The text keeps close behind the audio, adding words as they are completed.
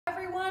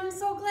everyone.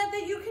 So glad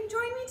that you can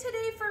join me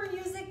today for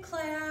music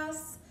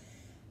class.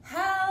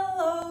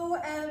 Hello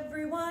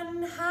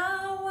everyone,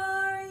 how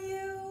are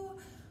you?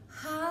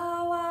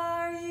 How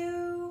are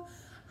you?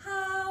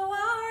 How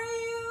are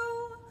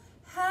you?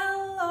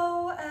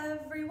 Hello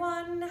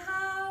everyone,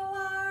 how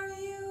are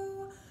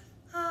you?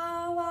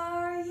 How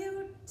are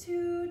you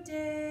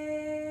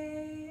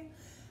today?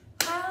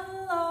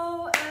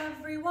 Hello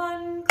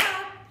everyone,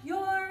 clap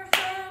your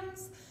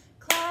hands,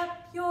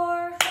 clap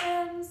your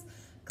hands,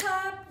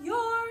 clap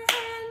your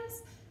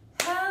hands.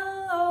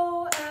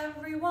 Hello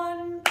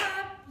everyone, clap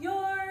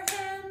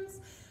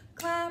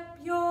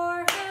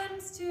your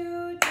hands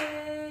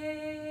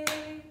today.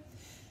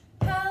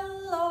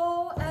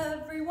 Hello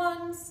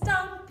everyone,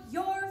 stomp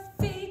your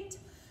feet,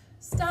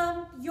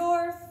 stomp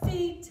your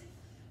feet,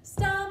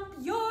 stomp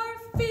your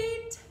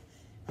feet.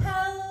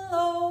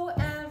 Hello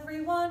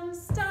everyone,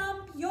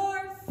 stomp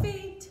your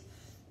feet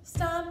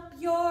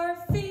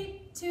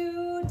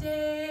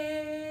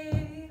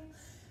today.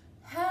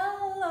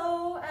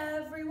 Hello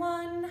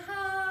everyone,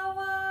 how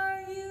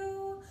are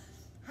you?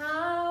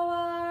 How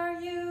are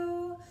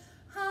you?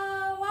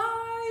 How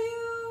are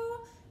you?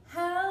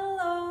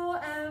 Hello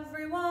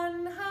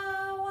everyone,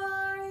 how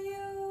are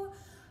you?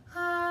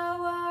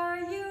 How are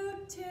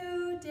you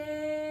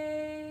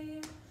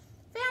today?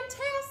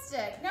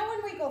 Fantastic! Now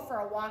when we go for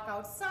a walk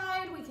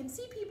outside, we can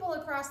see people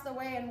across the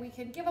way and we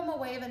can give them a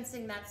wave and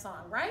sing that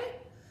song, right?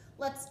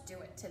 Let's do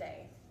it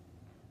today.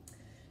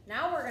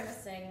 Now we're gonna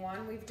sing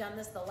one. We've done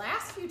this the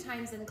last few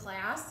times in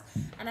class,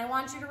 and I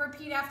want you to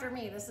repeat after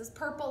me. This is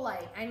Purple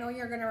Light. I know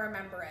you're gonna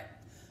remember it.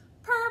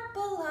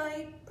 Purple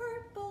light,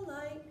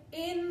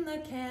 in the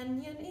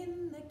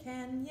canyon,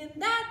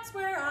 that's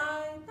where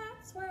I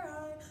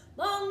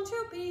long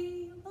to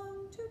be,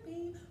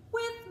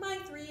 with my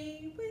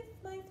three,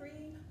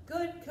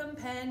 good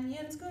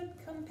companions,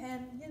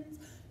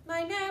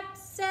 my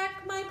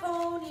knapsack, my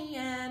pony,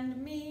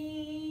 and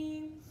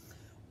me.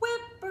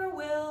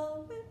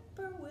 Whippoorwill,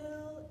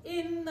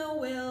 in the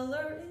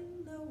willer,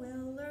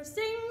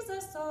 sings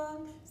a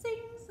song,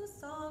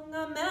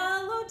 a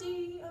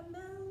melody,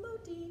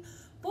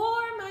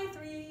 for my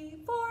three,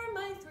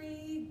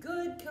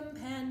 good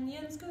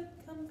companions,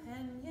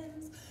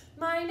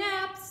 my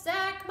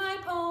knapsack, my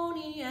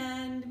pony,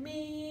 and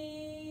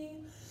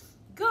me.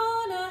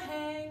 Gonna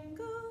hang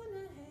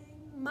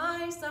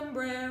my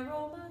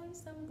sombrero,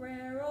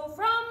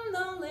 from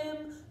the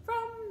limb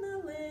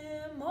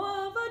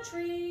of a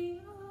tree,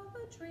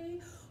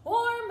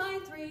 or my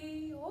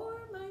three,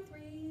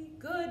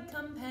 good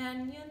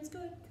companions,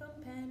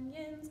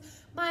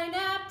 my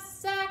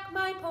knapsack,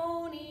 my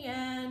pony,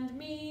 and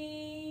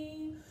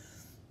me.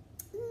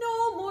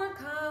 No more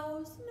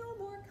cows,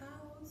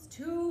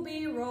 to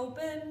be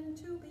roping,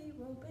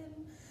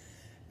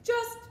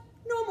 just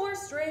no more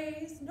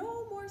strays,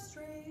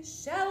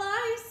 shall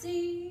I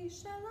see,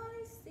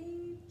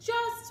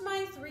 just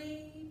my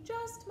three,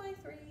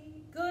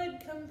 good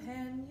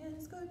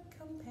companions,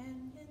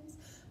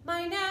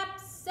 my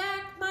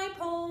knapsack, my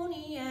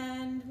pony,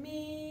 and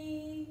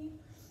me.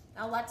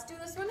 Now let's do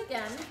this one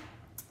again.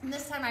 And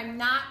this time I'm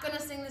not gonna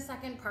sing the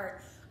second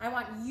part. I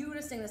want you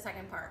to sing the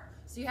second part.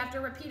 So you have to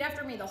repeat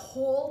after me the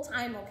whole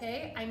time,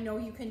 okay? I know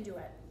you can do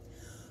it.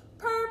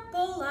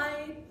 Purple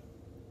light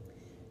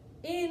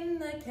in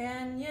the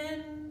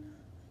canyon,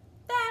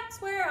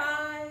 that's where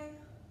I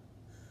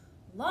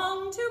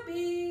long to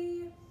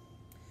be,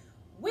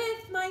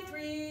 with my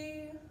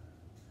three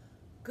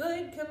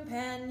good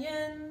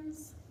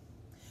companions,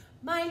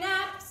 my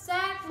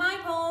knapsack, my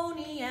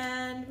pony,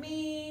 and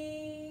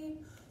me.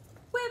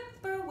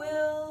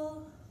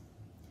 Whippoorwill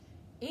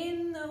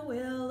in the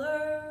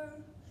willer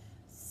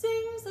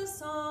sings a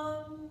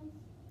song,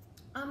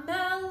 a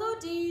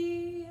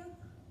melody,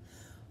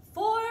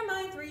 for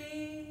my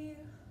three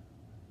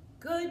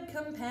good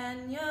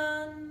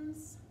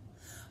companions,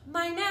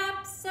 my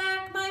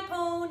knapsack, my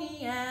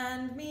pony,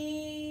 and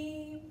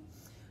me.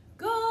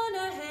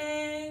 Gonna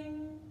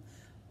hang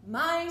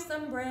my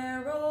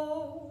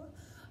sombrero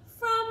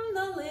from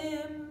the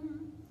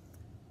limb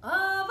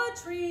of a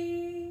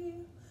tree,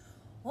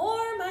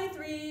 or my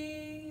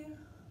three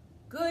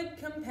good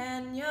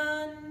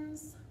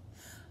companions,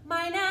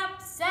 my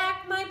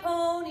knapsack, my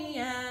pony,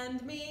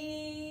 and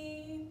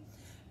me.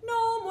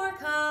 No more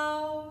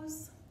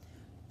cows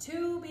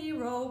to be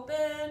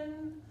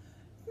roping,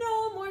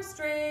 no more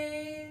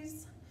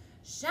strays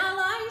shall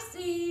I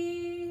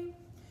see,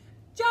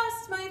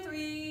 just my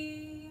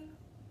three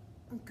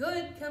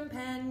good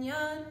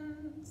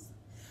companions,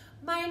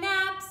 my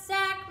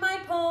knapsack, my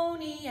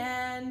pony,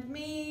 and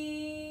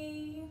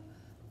me.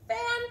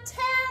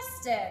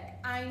 Fantastic!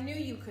 I knew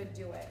you could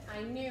do it.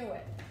 I knew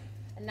it.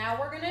 And now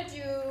we're gonna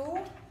do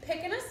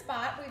picking a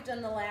spot. We've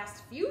done the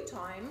last few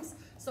times,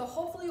 so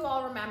hopefully you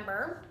all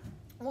remember.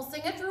 We'll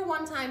sing it through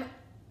one time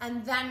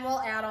and then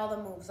we'll add all the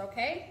moves,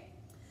 okay?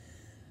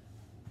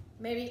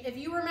 Maybe if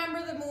you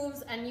remember the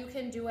moves and you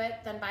can do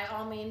it, then by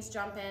all means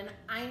jump in.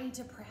 I need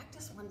to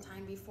practice one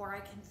time before I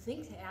can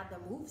think to add the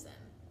moves in,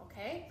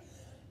 okay?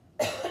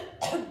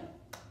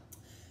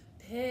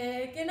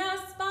 Picking a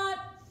spot,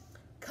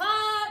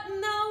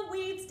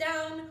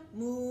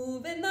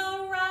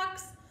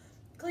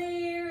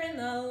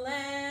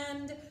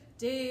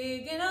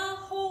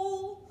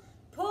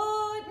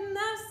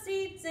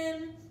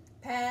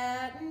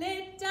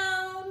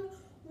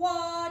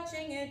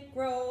 watching it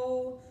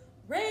grow.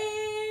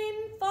 Rain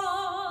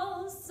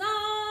falls,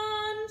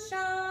 sun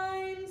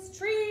shines,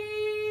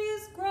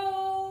 trees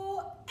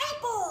grow,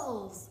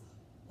 apples.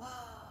 Wow.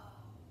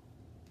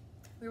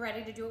 We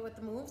ready to do it with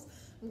the moves?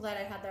 I'm glad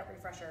I had that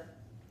refresher.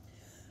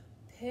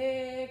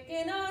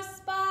 Picking a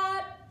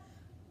spot,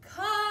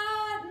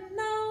 cutting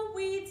the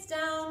weeds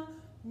down,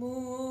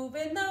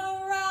 moving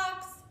the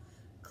rocks,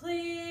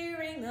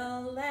 clearing the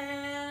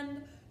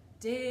land,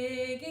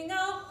 digging a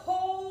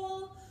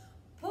hole,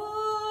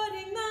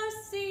 putting the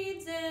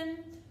seeds in,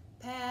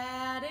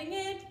 patting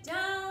it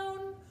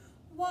down,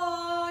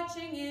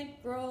 watching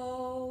it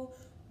grow.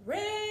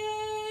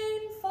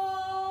 Rain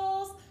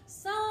falls,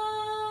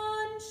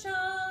 sun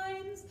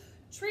shines,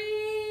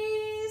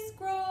 trees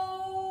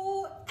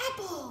grow,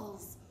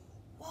 apples.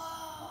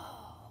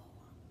 Whoa,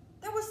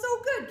 that was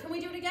so good. Can we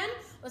do it again?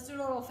 Let's do it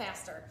a little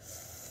faster.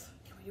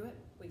 Can we do it?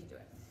 We can do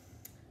it.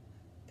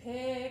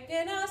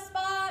 Picking a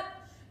spot,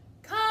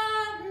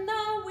 cutting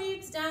the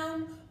weeds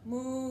down,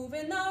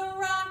 moving the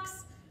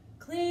rocks,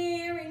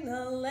 clearing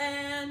the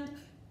land,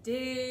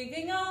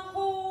 digging a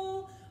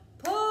hole,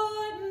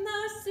 putting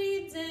the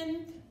seeds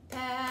in,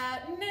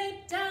 patting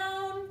it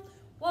down,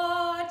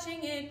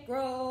 watching it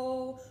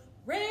grow.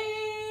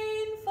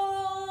 Rain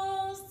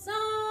falls,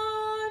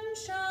 sun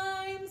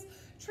shines,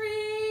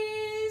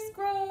 trees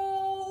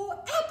grow,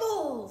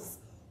 apples.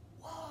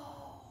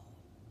 Whoa.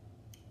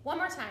 One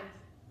more time.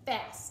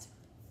 Fast,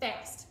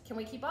 fast. Can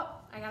we keep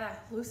up? I gotta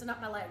loosen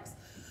up my legs.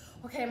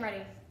 Okay, I'm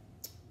ready.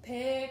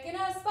 Picking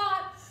a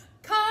spot,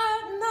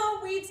 cutting the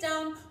weeds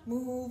down,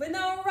 moving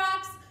the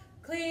rocks,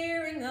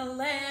 clearing the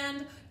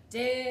land,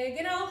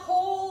 digging a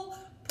hole,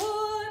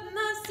 putting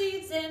the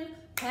seeds in,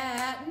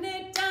 patting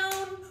it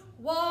down,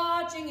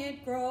 watching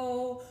it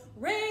grow.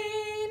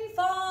 Rain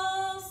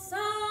falls,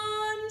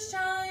 sun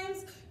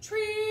shines,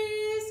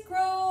 trees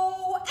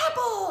grow,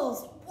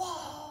 apples.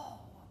 Whoa,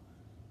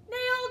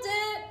 nailed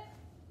it.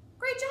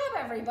 Great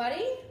job,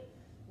 everybody.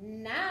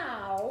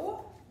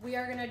 Now we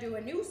are gonna do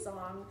a new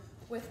song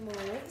with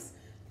moves,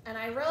 and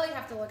I really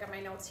have to look at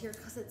my notes here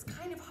because it's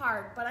kind of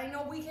hard, but I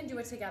know we can do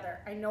it together.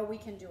 I know we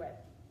can do it.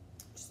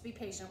 Just be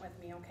patient with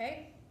me,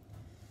 okay?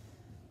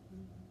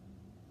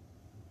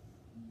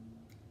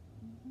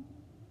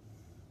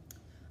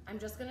 I'm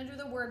just gonna do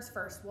the words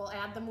first. We'll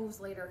add the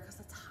moves later because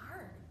it's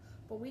hard,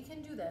 but we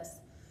can do this.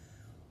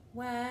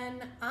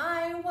 When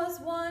I was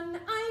one,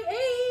 I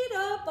ate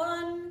a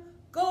bun,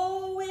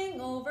 going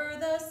over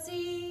the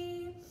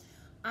sea.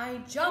 I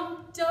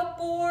jumped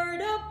aboard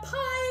a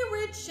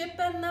pirate ship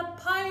and the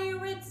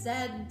pirate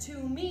said to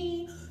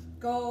me,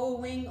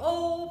 going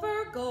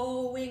over,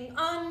 going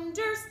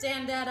under,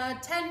 stand at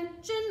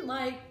attention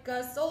like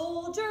a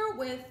soldier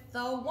with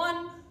a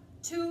 1,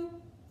 2,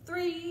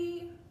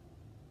 3.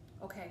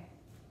 Okay,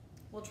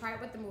 we'll try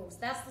it with the moves.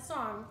 That's the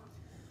song.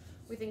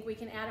 We think we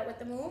can add it with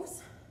the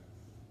moves?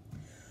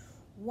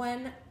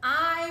 When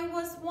I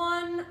was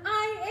one,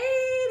 I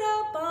ate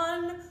a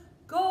bun,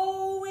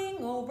 going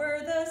over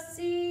the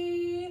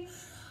sea.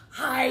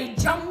 I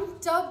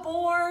jumped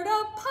aboard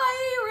a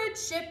pirate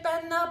ship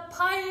and the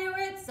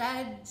pirate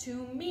said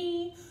to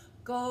me,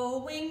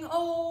 going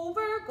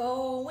over,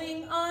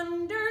 going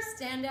under,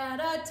 stand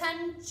at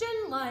attention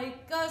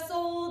like a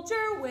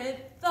soldier with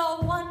a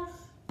 1,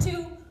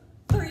 2,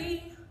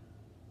 3.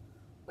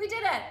 We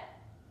did it.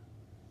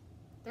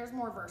 There's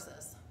more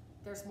verses.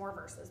 There's more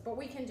verses, but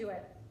we can do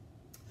it.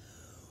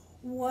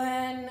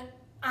 When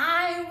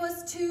I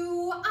was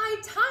 2,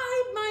 I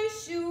tied my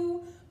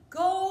shoe,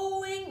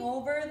 going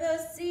over the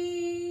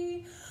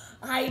sea.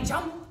 I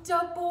jumped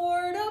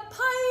aboard a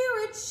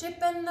pirate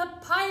ship and the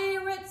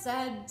pirate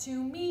said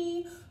to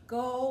me,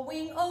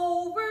 going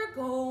over,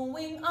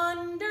 going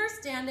under,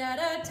 stand at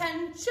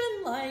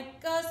attention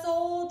like a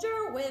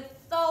soldier with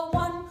a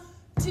 1,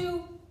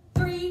 2,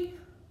 3.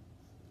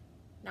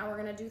 Now we're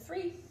gonna do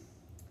 3.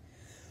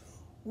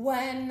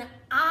 When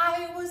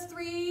I was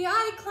 3,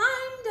 I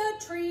climbed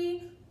a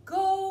tree,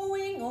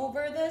 going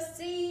over the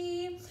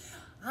sea.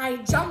 I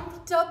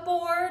jumped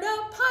aboard a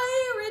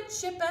pirate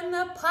ship and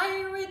the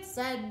pirate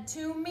said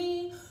to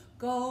me,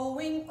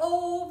 going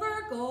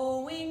over,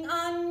 going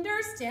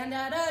under, stand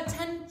at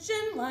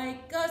attention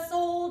like a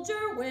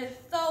soldier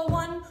with a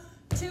 1,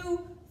 2,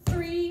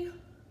 3.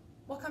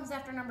 What comes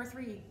after number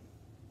 3?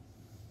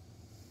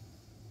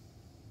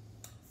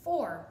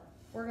 4.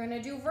 We're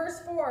gonna do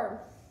verse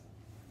 4.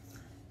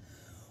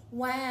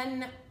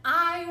 When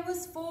I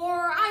was 4,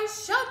 I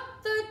shut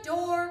the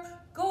door,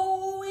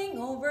 going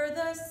over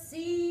the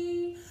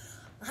sea.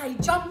 I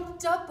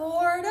jumped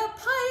aboard a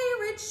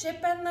pirate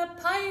ship and the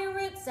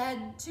pirate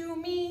said to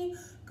me,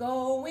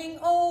 going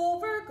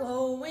over,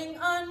 going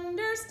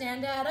under,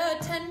 stand at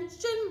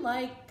attention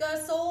like a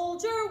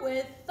soldier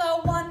with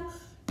a 1,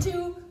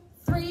 2,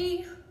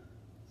 3.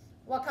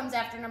 What comes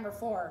after number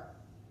 4?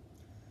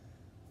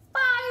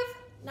 5.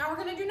 Now we're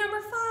gonna do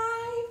number 5.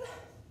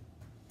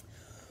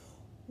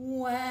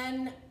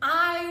 When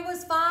I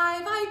was 5,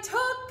 I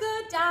took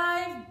a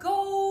dive,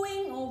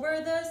 going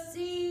over the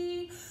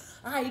sea.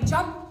 I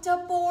jumped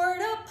aboard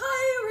a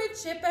pirate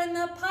ship, and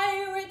the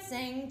pirate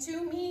sang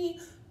to me,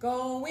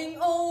 going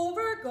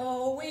over,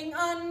 going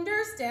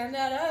under, stand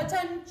at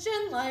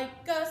attention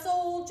like a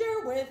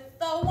soldier with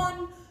a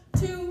 1,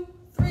 2,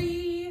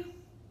 3.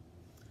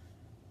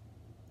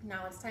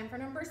 Now it's time for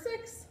number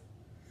 6.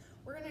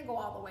 We're gonna go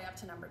all the way up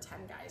to number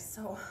 10, guys.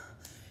 So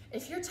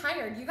if you're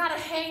tired, you gotta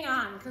hang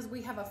on because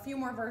we have a few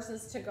more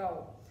verses to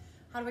go.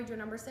 How do we do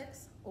number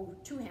 6? Oh,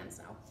 2 hands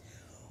now.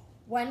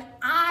 When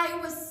I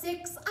was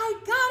 6, I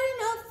got in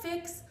a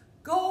fix,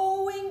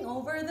 going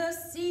over the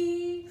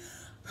sea.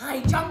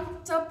 I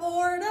jumped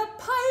aboard a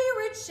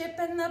pirate ship,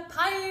 and the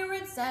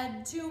pirate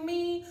said to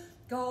me,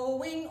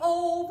 going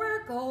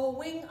over,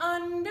 going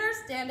under,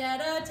 stand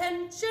at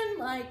attention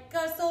like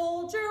a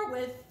soldier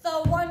with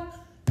a 1,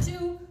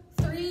 2,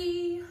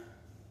 3.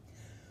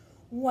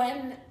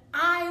 When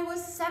I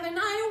was 7,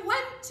 I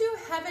went to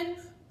heaven,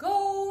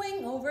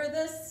 going over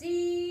the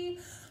sea.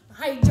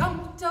 I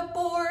jumped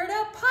aboard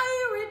a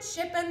pirate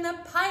ship, and the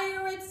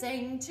pirate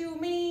sang to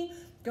me,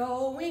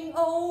 going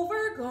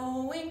over,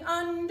 going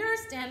under,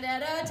 stand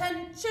at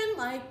attention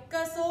like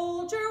a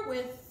soldier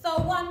with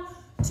a 1,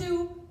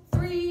 2,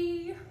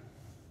 3.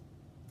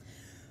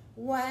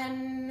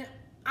 When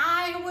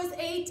I was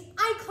 8,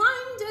 I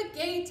climbed a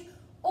gate,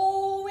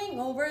 owing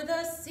over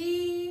the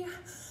sea.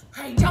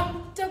 I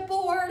jumped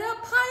aboard a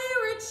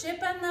pirate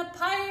ship, and the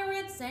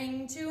pirate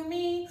sang to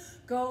me,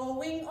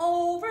 going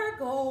over,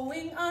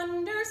 going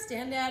under,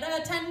 stand at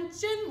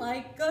attention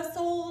like a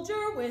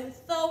soldier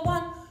with a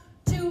 1,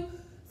 2,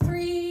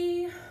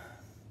 3.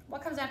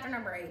 What comes after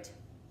number 8?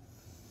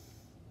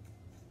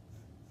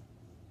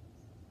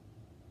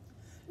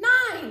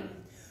 9.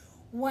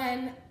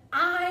 When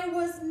I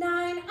was 9,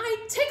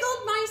 I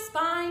tickled my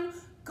spine,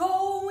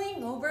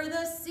 going over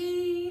the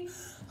sea.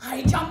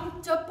 I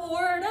jumped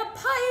aboard a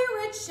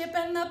pirate ship,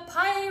 and the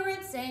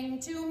pirate sang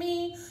to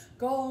me,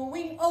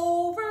 going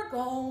over,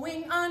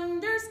 going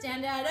under,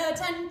 stand at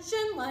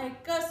attention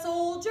like a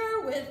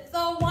soldier with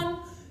a 1,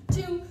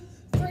 2,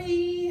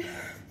 3.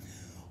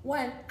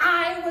 When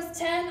I was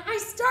 10, I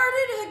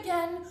started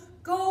again,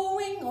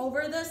 going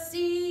over the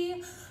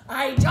sea.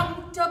 I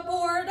jumped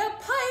aboard a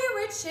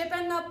pirate ship,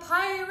 and the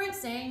pirate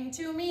sang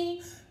to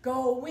me,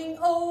 going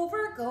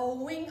over,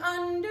 going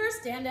under,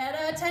 stand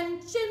at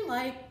attention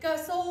like a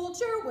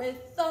soldier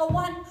with a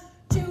 1,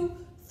 2,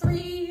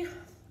 3.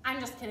 I'm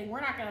just kidding.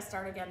 We're not going to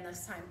start again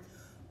this time,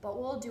 but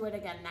we'll do it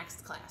again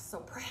next class, so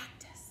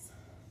practice.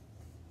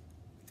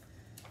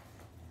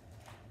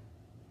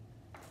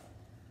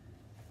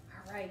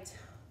 All right,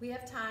 we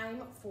have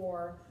time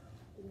for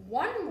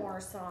one more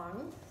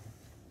song.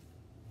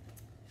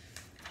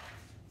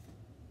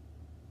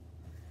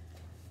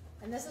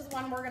 And this is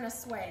one we're gonna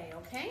sway,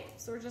 okay?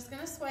 So we're just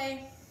gonna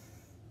sway.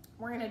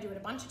 We're gonna do it a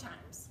bunch of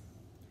times.